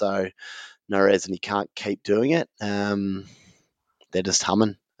ton. So no reason he can't keep doing it. They're just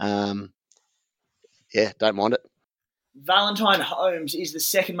humming. Yeah, don't mind it. Valentine Holmes is the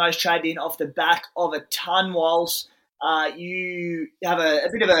second most traded in off the back of a ton, whilst you have a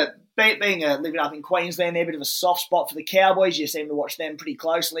bit of a, living up in Queensland there, a bit of a soft spot for the Cowboys. You seem to watch them pretty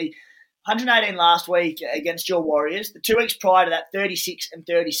closely. 118 last week against your Warriors. The 2 weeks prior to that, 36 and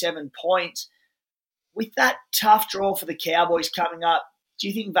 37 points. With that tough draw for the Cowboys coming up, do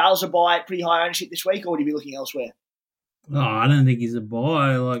you think Val's a buy at pretty high ownership this week, or would he be looking elsewhere? Oh, I don't think he's a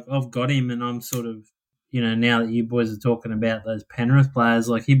buy. Like, I've got him, and I'm sort of, now that you boys are talking about those Penrith players,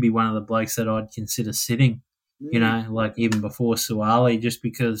 like, he'd be one of the blokes that I'd consider sitting, like even before Suwali, just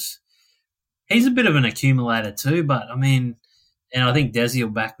because he's a bit of an accumulator too. But, I mean, and I think Desi will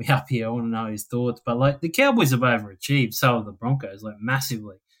back me up here. I want to know his thoughts. But, like, the Cowboys have overachieved, so have the Broncos, like,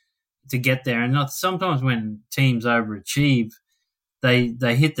 massively to get there. And sometimes when teams overachieve, they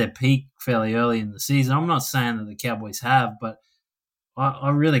hit their peak fairly early in the season. I'm not saying that the Cowboys have, but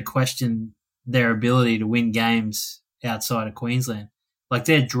I really question their ability to win games outside of Queensland. Like,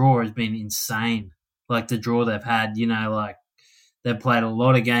 their draw has been insane. Like, the draw they've had, like, they've played a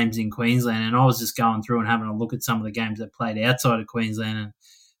lot of games in Queensland, and I was just going through and having a look at some of the games they've played outside of Queensland, and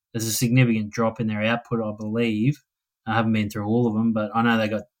there's a significant drop in their output, I believe. I haven't been through all of them, but I know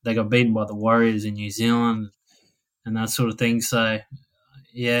they got beaten by the Warriors in New Zealand and that sort of thing. So,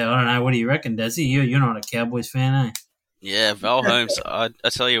 yeah, I don't know. What do you reckon, Desi? You're not a Cowboys fan, eh? Yeah, Val Holmes, I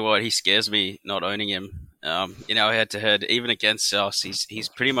tell you what, he scares me not owning him. Head-to-head, even against South, he's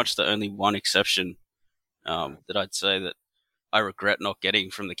pretty much the only one exception that I'd say that I regret not getting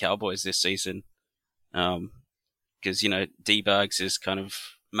from the Cowboys this season. Because, D-Bags is kind of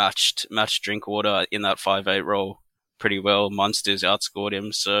matched Drinkwater in that 5'8" role pretty well. Munster's outscored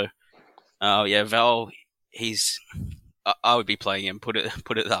him. So, Val, I would be playing him, put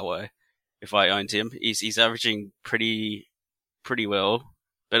it that way, if I owned him. He's averaging pretty well,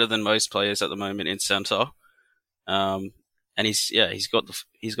 better than most players at the moment in centre. And he's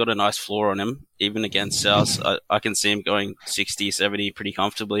got a nice floor on him, even against South. I can see him going 60, 70 pretty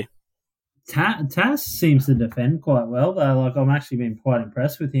comfortably. Tass seems to defend quite well, though. Like, I'm actually been quite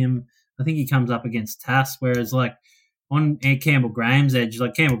impressed with him. I think he comes up against Tass, whereas, like, on Campbell Graham's edge,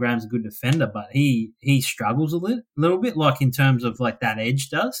 like, Campbell Graham's a good defender, but he struggles a little bit, like, in terms of, like, that edge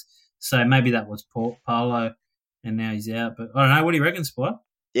does. So maybe that was Paulo, and now he's out. But I don't know. What do you reckon, Spot?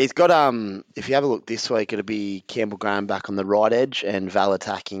 Yeah, he's got, if you have a look this week, it'll be Campbell Graham back on the right edge and Val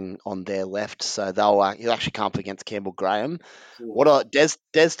attacking on their left. So he'll actually come up against Campbell Graham.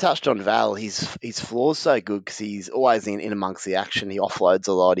 Des touched on Val. His floor's so good because he's always in amongst the action. He offloads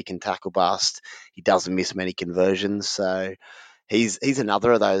a lot. He can tackle bust. He doesn't miss many conversions. So he's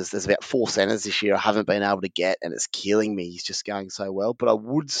another of those. There's about 4 centres this year I haven't been able to get, and it's killing me. He's just going so well. But I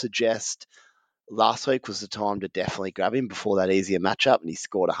would suggest last week was the time to definitely grab him before that easier matchup, and he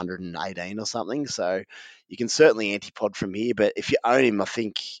scored 118 or something. So you can certainly antipod from here, but if you own him, I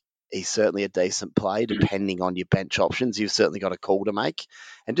think he's certainly a decent play depending on your bench options. You've certainly got a call to make.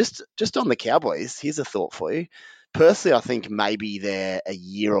 And just on the Cowboys, here's a thought for you. Personally, I think maybe they're a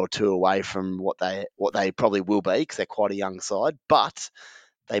year or two away from what they probably will be because they're quite a young side, but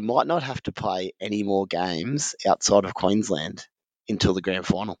they might not have to play any more games outside of Queensland until the grand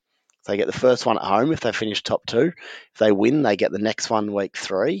final. They get the first one at home if they finish top 2. If they win, they get the next one week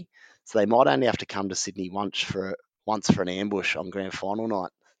 3. So they might only have to come to Sydney once for an ambush on grand final night.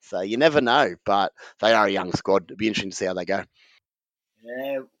 So you never know, but they are a young squad. It'll be interesting to see how they go.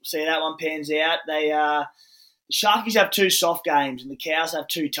 Yeah, we'll see how that one pans out. The Sharkies have 2 soft games and the Cows have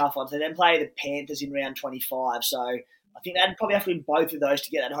 2 tough ones. They then play the Panthers in round 25. So I think they'd probably have to win both of those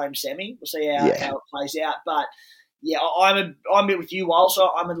to get that home semi. We'll see how it plays out. But yeah, I'm a bit with you, Wal. So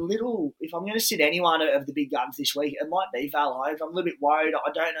I'm a little, if I'm going to sit anyone of the big guns this week, it might be Val Holmes. I'm a little bit worried.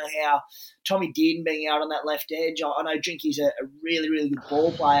 I don't know how Tommy Dearden being out on that left edge. I know Drinky's a really, really good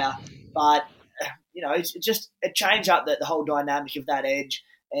ball player, but it's just it changed up the whole dynamic of that edge.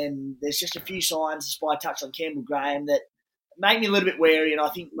 And there's just a few signs, as Spy touched on Campbell Graham, that make me a little bit wary, and I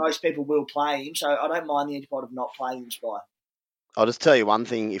think most people will play him. So I don't mind the antipod of not playing him, Spy. I'll just tell you one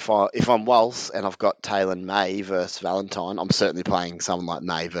thing. If I'm Walsh and I've got Taylor May versus Valentine, I'm certainly playing someone like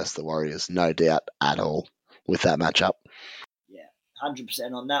May versus the Warriors, no doubt at all with that matchup. Yeah,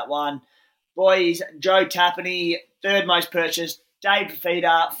 100% on that one. Boys, Joe Tappaney, 3rd most purchased, Dave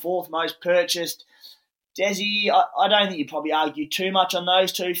Fafita, fourth most purchased. Desi, I don't think you'd probably argue too much on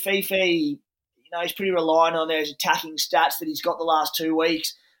those two. Fifi, he's pretty reliant on those attacking stats that he's got the last 2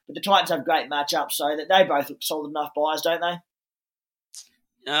 weeks. But the Titans have great matchups, so that they both look solid enough buys, don't they?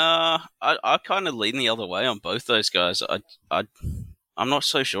 I kind of lean the other way on both those guys. I'm not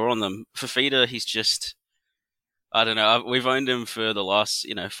so sure on them. Fafita, he's just, I don't know. We've owned him for the last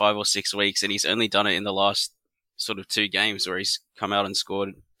 5 or 6 weeks, and he's only done it in the last sort of 2 games where he's come out and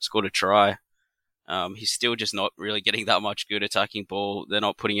scored a try. He's still just not really getting that much good attacking ball. They're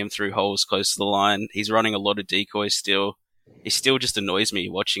not putting him through holes close to the line. He's running a lot of decoys still. He still just annoys me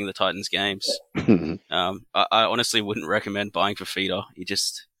watching the Titans games. I honestly wouldn't recommend buying Fafita. He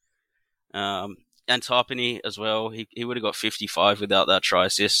just, and Tarpany as well. He would have got 55 without that try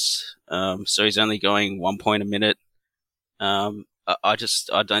assist. So he's only going 1 point a minute. I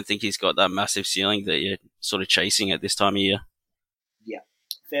don't think he's got that massive ceiling that you're sort of chasing at this time of year. Yeah,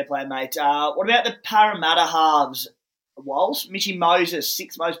 fair play, mate. What about the Parramatta halves? Walsh, Mitchy Moses,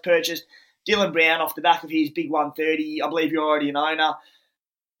 6th most purchased. Dylan Brown off the back of his big 130. I believe you're already an owner.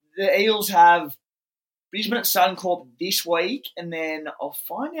 The Eels have Brisbane at Suncorp this week, and then I'll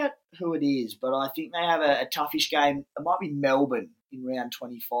find out who it is, but I think they have a toughish game. It might be Melbourne in round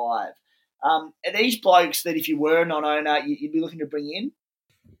 25. Are these blokes that if you were a non-owner, you'd be looking to bring in?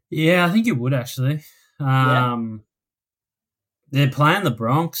 Yeah, I think you would actually. They're playing the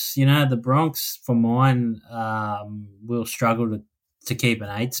Bronx. The Bronx, for mine, will struggle to keep an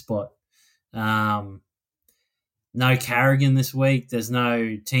 8 spot. No Carrigan this week. There's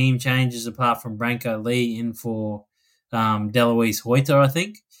no team changes apart from Branko Lee in for Deloise Hoyter, I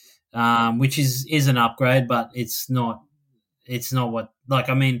think, which is an upgrade, but it's not what,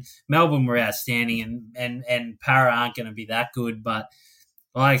 Melbourne were outstanding and Para aren't going to be that good, but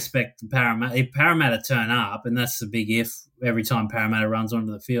I expect Parramatta turn up, and that's the big if every time Parramatta runs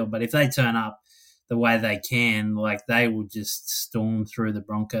onto the field. But if they turn up the way they can, they will just storm through the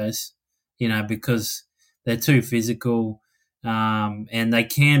Broncos, because they're too physical, and they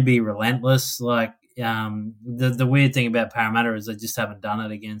can be relentless. The weird thing about Parramatta is they just haven't done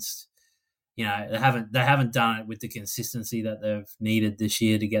it against, they haven't done it with the consistency that they've needed this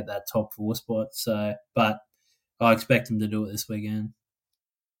year to get that top 4 spot. So, but I expect them to do it this weekend.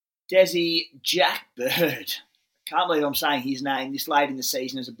 Desi, Jack Bird. Can't believe I'm saying his name this late in the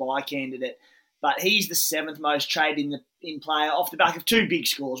season as a buy candidate, but he's the 7th most traded in player off the back of 2 big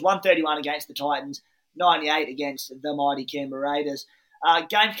scores, 131 against the Titans, 98 against the mighty Canberra Raiders.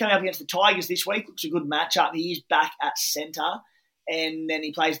 Game's coming up against the Tigers this week. Looks a good matchup. He is back at centre, and then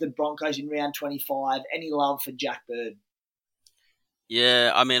he plays the Broncos in round 25. Any love for Jack Bird?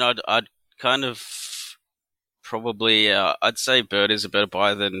 Yeah, I'd kind of probably I'd say Bird is a better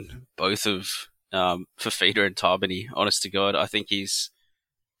buy than both of Fafita and Tarbany. Honest to God, I think he's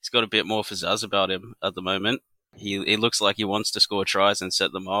got a bit more pizzazz about him at the moment. He looks like he wants to score tries and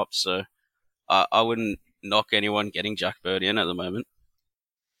set them up. So I wouldn't knock anyone getting Jack Bird in at the moment.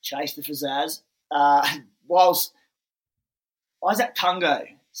 Chase the pizzazz. Whilst Isaac Tungo,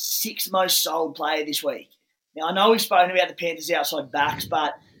 6th most sold player this week. Now, I know we've spoken about the Panthers outside backs,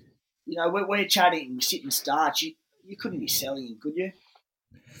 but we're chatting sit and start. You couldn't be selling him, could you?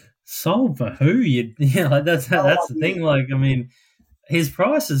 Sold for who? That's the thing. His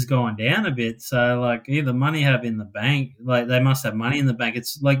price has gone down a bit, so either money have in the bank, they must have money in the bank.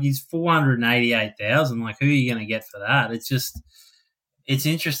 It's he's 488,000. Who are you going to get for that? It's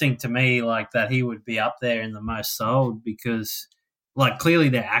interesting to me that he would be up there in the most sold because clearly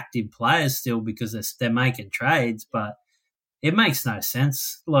they're active players still because they're making trades, but it makes no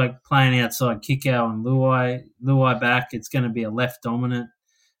sense. Playing outside Kikau and Luai back, it's going to be a left dominant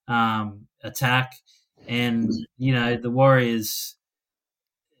attack, and the Warriors.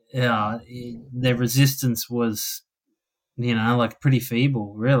 Their resistance was, pretty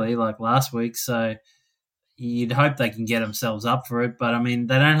feeble, really, last week. So you'd hope they can get themselves up for it. But, they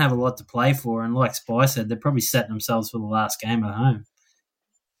don't have a lot to play for. And like Spy said, they're probably setting themselves for the last game at home.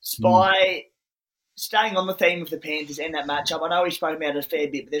 Spy, staying on the theme of the Panthers and that matchup, I know we've spoken about it a fair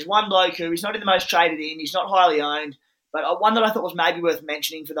bit, but there's one bloke who is not in the most traded in. He's not highly owned. But one that I thought was maybe worth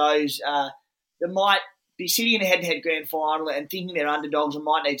mentioning for those that might be sitting in a head-to-head grand final and thinking they're underdogs and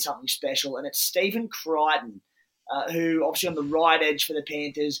might need something special, and it's Stephen Crichton, who obviously on the right edge for the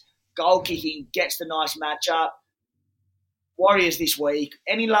Panthers, goal-kicking, gets the nice matchup. Warriors this week.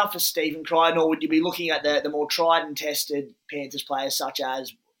 Any love for Stephen Crichton, or would you be looking at the more tried and tested Panthers players such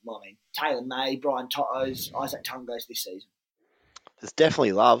as, Taylor May, Brian To'os, Isaac Tungos this season? There's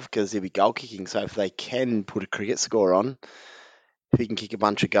definitely love because he'll be goal-kicking, so if they can put a cricket score on, if he can kick a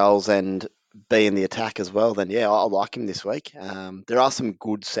bunch of goals and be in the attack as well, then yeah, I like him this week. There are some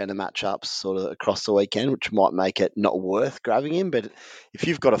good centre matchups sort of across the weekend, which might make it not worth grabbing him. But if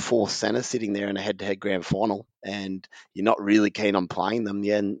you've got a fourth centre sitting there in a head-to-head grand final and you're not really keen on playing them,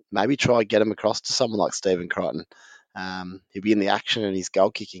 yeah, maybe try get him across to someone like Stephen Crichton. He'll be in the action and he's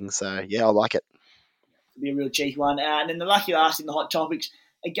goal kicking, so yeah, I like it. It'll be a real cheeky one. And then the lucky last in the hot topics,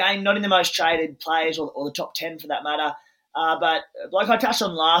 again, not in the most traded players or the top 10 for that matter. But like I touched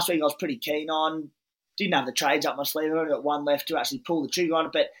on last week, I was pretty keen on. Didn't have the trades up my sleeve. I've only got one left to actually pull the trigger on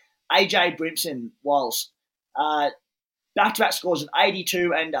it. But AJ Brimson, Walls, back-to-back scores of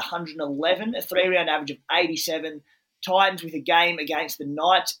 82 and 111, a three-round average of 87. Titans with a game against the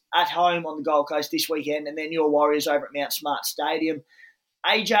Knights at home on the Gold Coast this weekend, and then your Warriors over at Mount Smart Stadium.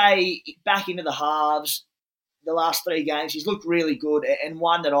 AJ back into the halves the last three games. He's looked really good, and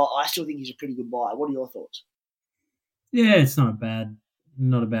one that I still think he's a pretty good buy. What are your thoughts? Yeah, it's not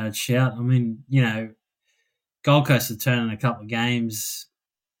a bad shout. I mean, Gold Coast are turning a couple of games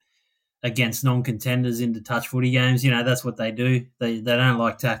against non-contenders into touch footy games. That's what they do. They don't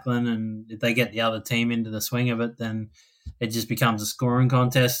like tackling, and if they get the other team into the swing of it, then it just becomes a scoring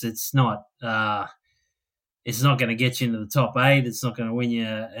contest. It's not going to get you into the top 8. It's not going to win you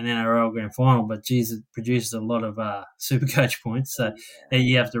an NRL grand final, but geez, it produces a lot of Supercoach points. So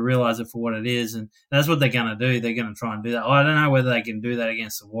you have to realise it for what it is, and that's what they're going to do. They're going to try and do that. I don't know whether they can do that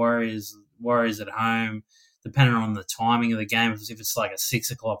against the Warriors. Warriors at home, depending on the timing of the game. If it's like a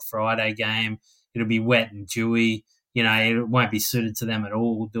 6 o'clock Friday game, it'll be wet and dewy. It won't be suited to them at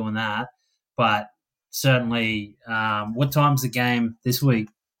all doing that. But certainly, what time's the game this week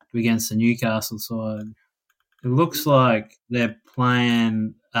against the Newcastle side? It looks like they're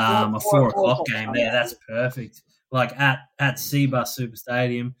playing a 4 o'clock game there. That's perfect. Like at Seabus Super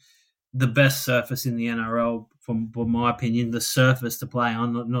Stadium, the best surface in the NRL, from my opinion, the surface to play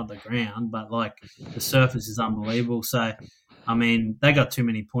on, not the ground, but like the surface is unbelievable. So, I mean, they got too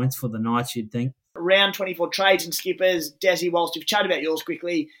many points for the Knights, you'd think. Round 24 trades and skippers. Desi, whilst you've chatted about yours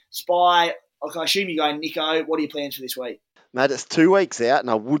quickly, Spy, I assume you're going Nico. What are your plans for this week? Mate, it's 2 weeks out, and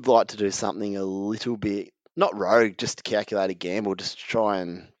I would like to do something a little bit, not rogue, just to calculate a gamble, just to try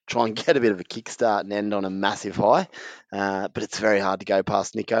and get a bit of a kickstart and end on a massive high. But it's very hard to go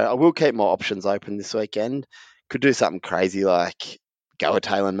past Nico. I will keep my options open this weekend. Could do something crazy like go with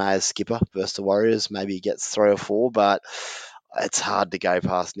Taylor May as skipper versus the Warriors. Maybe he gets 3 or 4, but it's hard to go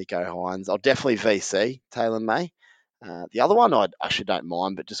past Nico Hines. I'll definitely VC Taylor May. The other one I actually don't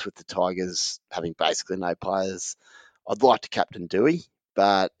mind, but just with the Tigers having basically no players, I'd like to captain Dewey,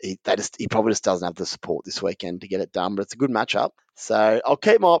 but he probably just doesn't have the support this weekend to get it done. But it's a good matchup. So I'll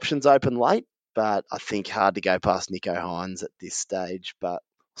keep my options open late, but I think hard to go past Nico Hines at this stage. But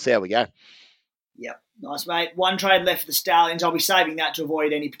we'll see how we go. Yep, nice, mate. One trade left for the Stallions. I'll be saving that to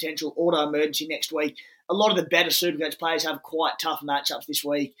avoid any potential auto emergency next week. A lot of the better Supercoach players have quite tough matchups this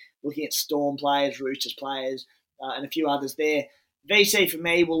week, looking at Storm players, Roosters players, and a few others there. VC for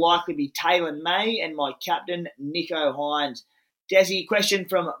me will likely be Taylor May and my captain, Nico Hines. Desi, question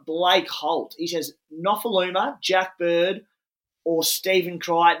from Blake Holt. He says, Nofaluma, Jack Bird, or Stephen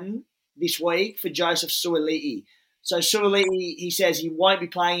Crichton this week for Joseph Suoli'i. So Suoli'i, he says he won't be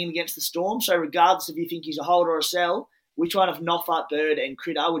playing him against the Storm. So regardless if you think he's a hold or a sell, which one of Nofa, Bird, and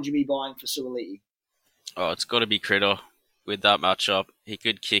Critter would you be buying for Suoli'i? Oh, it's got to be Critter with that matchup. He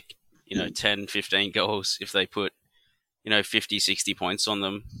could kick, 10, 15 goals if they put, 50, 60 points on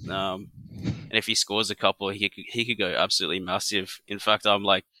them. And if he scores a couple, he could go absolutely massive. In fact, I'm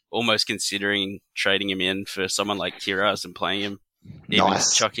almost considering trading him in for someone like Kiraz and playing him. Even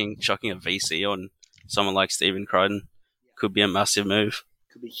Nice. chucking a VC on someone like Stephen Crichton could be a massive move.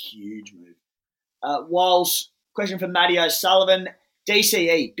 Could be a huge move. Walls, question from Matty O'Sullivan.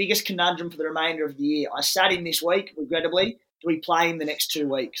 DCE, biggest conundrum for the remainder of the year. I sat in this week, regrettably. Do we play him the next 2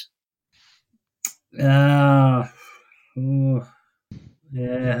 weeks? Yeah,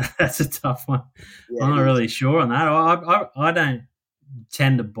 that's a tough one. Yeah, I'm not really sure on that. I don't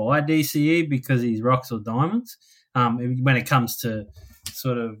tend to buy DCE because he's rocks or diamonds when it comes to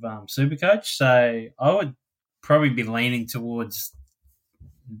sort of Supercoach. So I would probably be leaning towards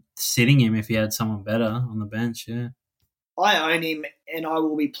sitting him if he had someone better on the bench, yeah. I own him, and I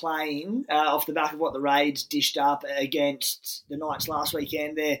will be playing off the back of what the Raids dished up against the Knights last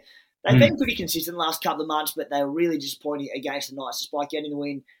weekend. They've been pretty consistent the last couple of months, but they were really disappointing against the Knights despite getting the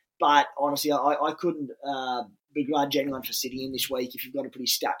win. But honestly, I couldn't begrudge anyone for sitting in this week if you've got a pretty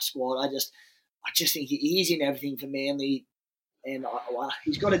stacked squad. I just think he's in everything for Manly, and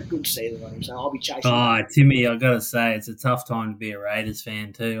he's got a good ceiling on him, so I'll be chasing him. Timmy, I got to say, it's a tough time to be a Raiders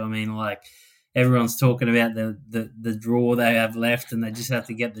fan too. I mean, everyone's talking about the draw they have left, and they just have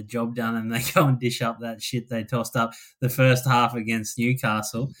to get the job done, and they go and dish up that shit they tossed up the first half against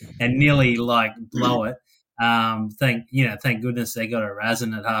Newcastle and nearly blow it. Thank goodness they got a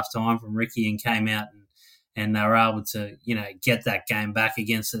razzing at half time from Ricky and came out and they were able to get that game back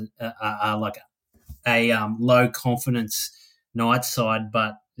against a low confidence Knights side.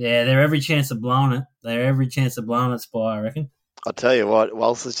 But yeah, they're every chance of blowing it. They're every chance of blowing it, Spy, I reckon. I'll tell you what,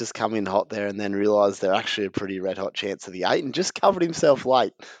 Wells has just come in hot there and then realised they're actually a pretty red hot chance of the 8 and just covered himself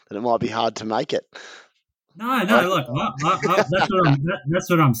late that it might be hard to make it. No, look, that's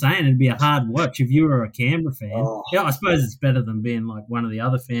what I'm saying. It'd be a hard watch if you were a Canberra fan. Oh. Yeah, I suppose it's better than being like one of the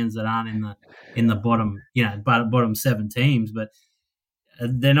other fans that aren't in the bottom, bottom 7 teams. But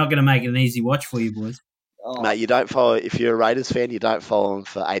they're not going to make it an easy watch for you, boys. Oh. Mate, you don't follow. If you're a Raiders fan, you don't follow them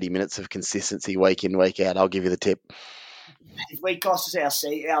for 80 minutes of consistency week in, week out. I'll give you the tip. If we cost us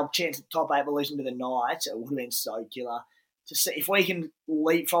our chance at top 8 by losing to the Knights, it would have been so killer. To see if we can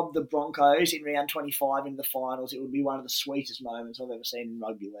leapfrog the Broncos in round 25 into the finals, it would be one of the sweetest moments I've ever seen in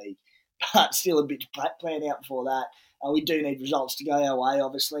rugby league. But still a bit to plan out before that. We do need results to go our way,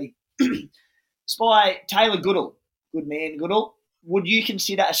 obviously. Spy, Taylor Goodall. Good man, Goodall. Would you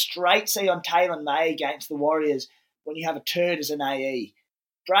consider a straight C on Taylor May against the Warriors when you have a turd as an AE?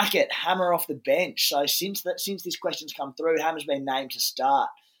 Bracket, Hammer off the bench. So since this question's come through, Hammer's been named to start.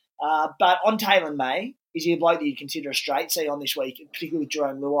 But on Taylor May, is he a bloke that you'd consider a straight C on this week, particularly with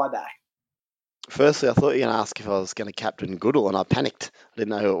Jerome Luai back? Firstly, I thought you were going to ask if I was going to captain Goodall, and I panicked. I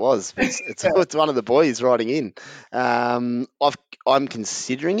didn't know who it was. It's one of the boys writing in. I'm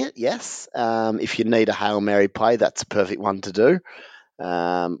considering it, yes. If you need a Hail Mary play, that's a perfect one to do.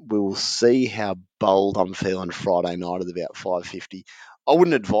 We will see how bold I'm feeling Friday night at about 5:50. I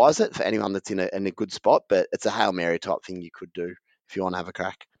wouldn't advise it for anyone that's in a good spot, but it's a Hail Mary type thing you could do if you want to have a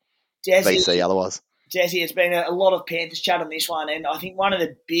crack. VC otherwise. Jesse, it's been a lot of Panthers chat on this one, and I think one of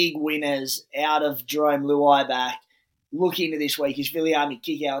the big winners out of Jerome Luai back looking into this week is Viliami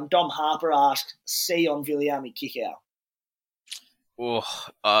Kikau, and Dom Harper asks C on Viliami Kikau. Oh,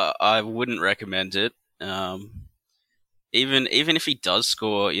 I wouldn't recommend it. Even if he does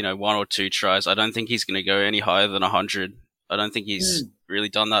score, 1 or 2 tries, I don't think he's going to go any higher than 100. I don't think he's really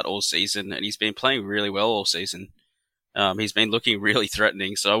done that all season, and he's been playing really well all season. He's been looking really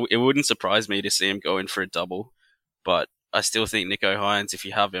threatening, so it wouldn't surprise me to see him go in for a double. But I still think Nicho Hynes, if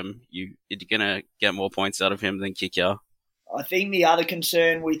you have him, you're going to get more points out of him than Kikau. I think the other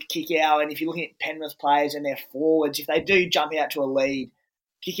concern with Kikau, and if you're looking at Penrith players and their forwards, if they do jump out to a lead,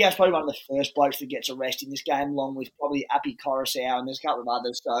 Kikau's probably one of the first blokes that gets a rest in this game, along with probably Api Coruscant, and there's a couple of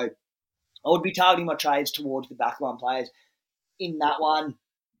others. So I would be targeting my trades towards the backline players in that one.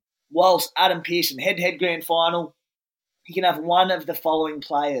 Whilst Adam Pearson, head-to-head grand final, you can have one of the following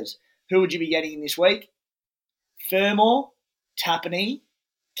players. Who would you be getting in this week? Fermor, Tapani,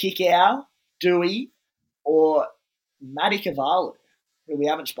 Kikau, Dewey, or Matty Cavallo, who we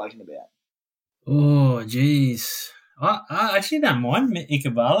haven't spoken about. Oh, jeez. I actually don't mind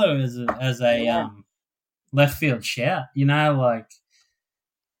Ikaballo as a left field shout.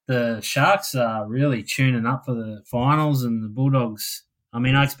 The Sharks are really tuning up for the finals, and the Bulldogs, I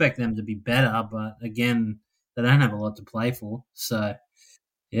mean, I expect them to be better, but again, they don't have a lot to play for. So,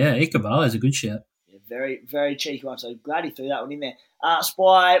 yeah, Ikaballo is a good shout. Yeah, very, very cheeky one. So glad he threw that one in there.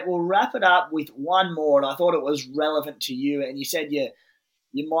 Spy, we'll wrap it up with one more, and I thought it was relevant to you, and you said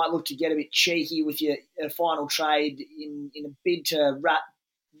you might look to get a bit cheeky with your final trade in a bid to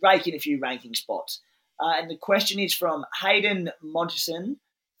rake in a few ranking spots. And the question is from Hayden Montison.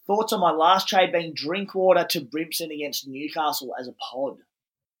 Thoughts on my last trade being Drinkwater to Brimson against Newcastle as a pod?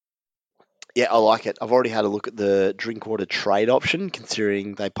 Yeah, I like it. I've already had a look at the Drinkwater trade option,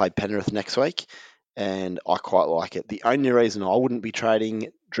 considering they play Penrith next week, and I quite like it. The only reason I wouldn't be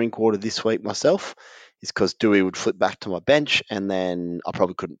trading Drinkwater this week myself is because Dewey would flip back to my bench, and then I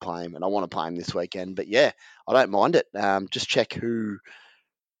probably couldn't play him, and I want to play him this weekend. But yeah, I don't mind it. Just check who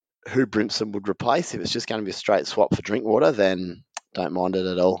Brimson would replace. If it's just going to be a straight swap for Drinkwater, then don't mind it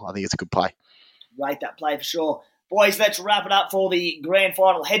at all. I think it's a good play. Rate that play for sure. Boys, let's wrap it up for the grand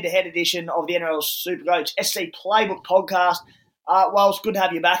final head-to-head edition of the NRL Supercoach SC Playbook podcast. Well, it's good to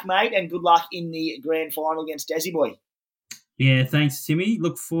have you back, mate, and good luck in the grand final against Desi Boy. Yeah, thanks, Timmy.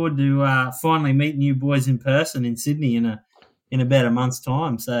 Look forward to finally meeting you boys in person in Sydney in about a month's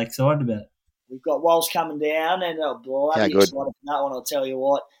time. So excited about it. We've got Walls coming down, and bloody excited for that one, I'll tell you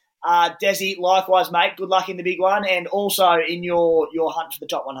what. Desi, likewise, mate. Good luck in the big one, and also in your hunt for the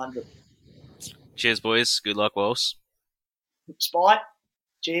top 100. Cheers, boys. Good luck, Walls. Spite.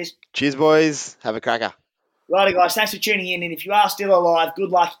 Cheers. Cheers, boys. Have a cracker. Righto, guys, thanks for tuning in. And if you are still alive, good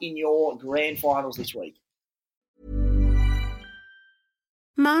luck in your grand finals this week.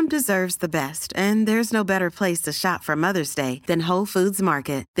 Mom deserves the best, and there's no better place to shop for Mother's Day than Whole Foods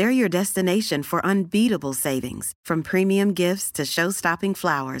Market. They're your destination for unbeatable savings, from premium gifts to show-stopping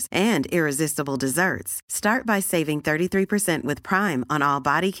flowers and irresistible desserts. Start by saving 33% with Prime on all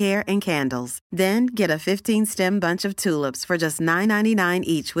body care and candles. Then get a 15-stem bunch of tulips for just $9.99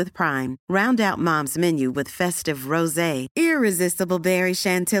 each with Prime. Round out Mom's menu with festive rosé, irresistible berry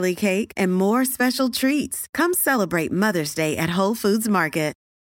chantilly cake, and more special treats. Come celebrate Mother's Day at Whole Foods Market.